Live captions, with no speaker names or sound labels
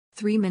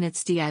3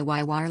 minutes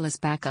DIY wireless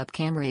backup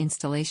camera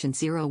installation.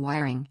 Zero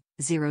wiring,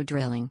 zero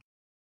drilling.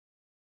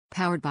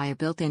 Powered by a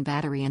built-in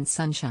battery and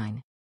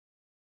sunshine.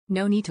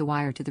 No need to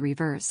wire to the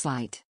reverse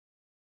light.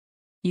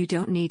 You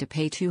don't need to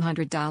pay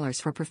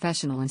 $200 for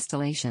professional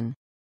installation.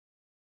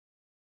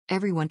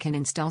 Everyone can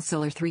install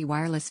Solar 3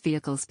 wireless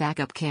vehicles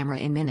backup camera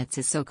in minutes.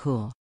 Is so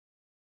cool.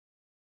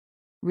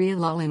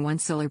 Real all-in-one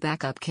solar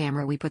backup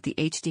camera. We put the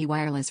HD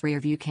wireless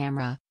rear view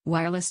camera,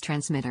 wireless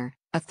transmitter,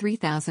 a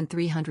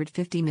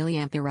 3350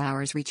 mAh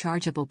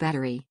rechargeable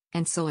battery,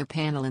 and solar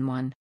panel in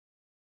one.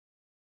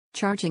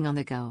 Charging on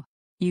the go.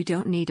 You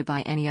don't need to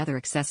buy any other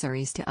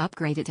accessories to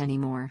upgrade it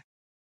anymore.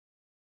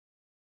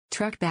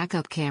 Truck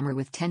backup camera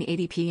with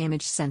 1080p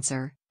image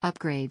sensor,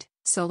 upgrade.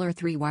 Solar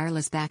 3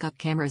 wireless backup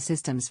camera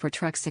systems for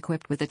trucks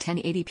equipped with a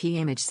 1080p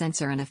image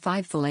sensor and a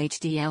 5 full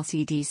HD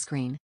LCD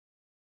screen.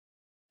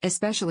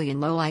 Especially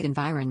in low-light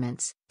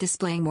environments,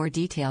 displaying more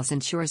details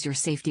ensures your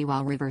safety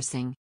while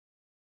reversing.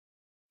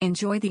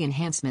 Enjoy the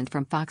enhancement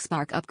from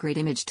Foxpark upgrade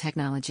image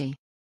technology.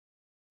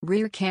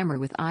 Rear camera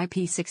with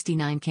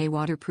IP69K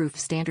waterproof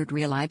standard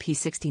real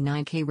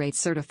IP69K rate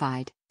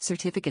certified,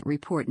 certificate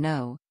report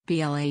no,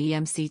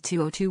 BLAEMC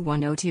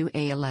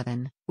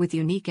 202102A11, with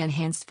unique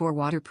enhanced 4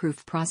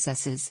 waterproof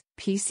processes,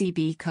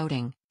 PCB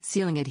coating,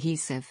 sealing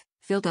adhesive,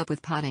 filled up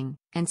with potting,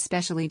 and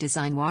specially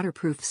designed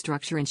waterproof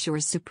structure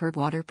ensures superb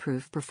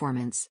waterproof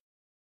performance.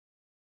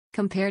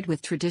 Compared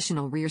with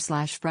traditional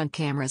rear/front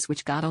cameras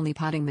which got only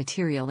potting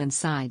material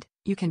inside,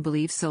 you can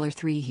believe Solar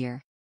 3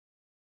 here.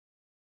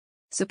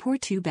 Support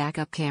 2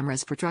 backup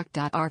cameras for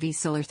truck.RV.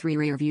 Solar 3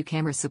 rear view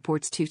camera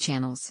supports 2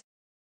 channels.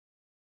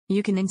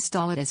 You can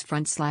install it as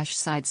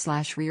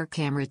front/side/rear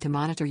camera to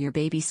monitor your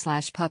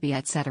baby/puppy,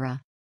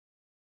 etc.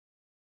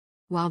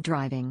 while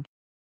driving.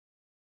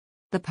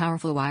 The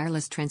powerful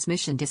wireless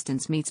transmission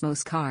distance meets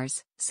most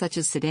cars, such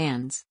as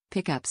sedans,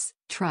 pickups,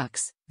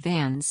 trucks,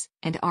 vans,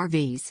 and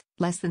RVs,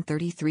 less than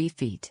 33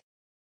 feet.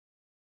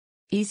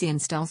 Easy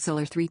install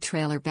Solar 3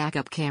 trailer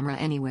backup camera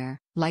anywhere,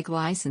 like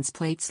license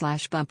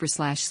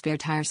plate/bumper/spare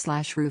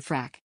tire/roof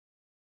rack.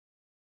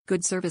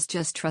 Good service.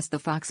 Just trust the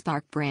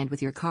Foxpark brand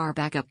with your car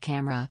backup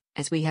camera,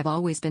 as we have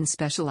always been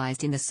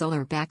specialized in the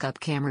solar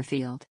backup camera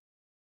field.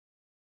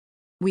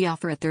 We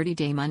offer a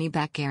 30-day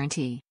money-back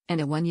guarantee,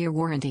 and a 1-year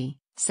warranty,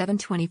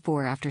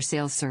 7/24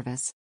 after-sales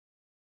service.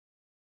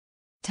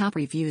 Top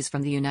reviews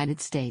from the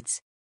United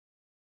States.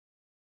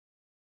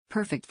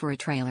 Perfect for a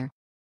trailer.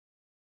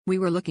 We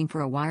were looking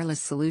for a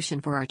wireless solution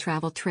for our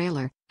travel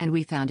trailer, and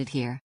we found it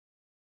here.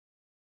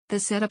 The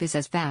setup is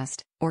as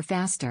fast, or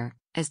faster,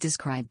 as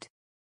described.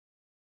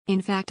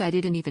 In fact, I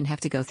didn't even have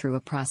to go through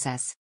a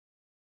process.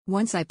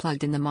 Once I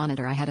plugged in the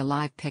monitor, I had a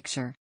live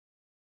picture.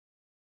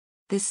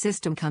 This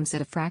system comes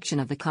at a fraction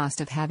of the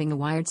cost of having a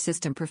wired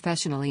system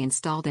professionally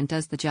installed and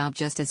does the job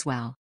just as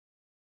well.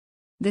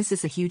 This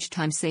is a huge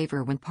time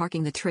saver when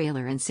parking the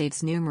trailer and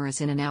saves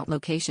numerous in and out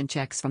location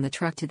checks from the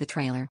truck to the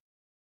trailer.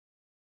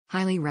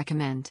 Highly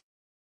recommend.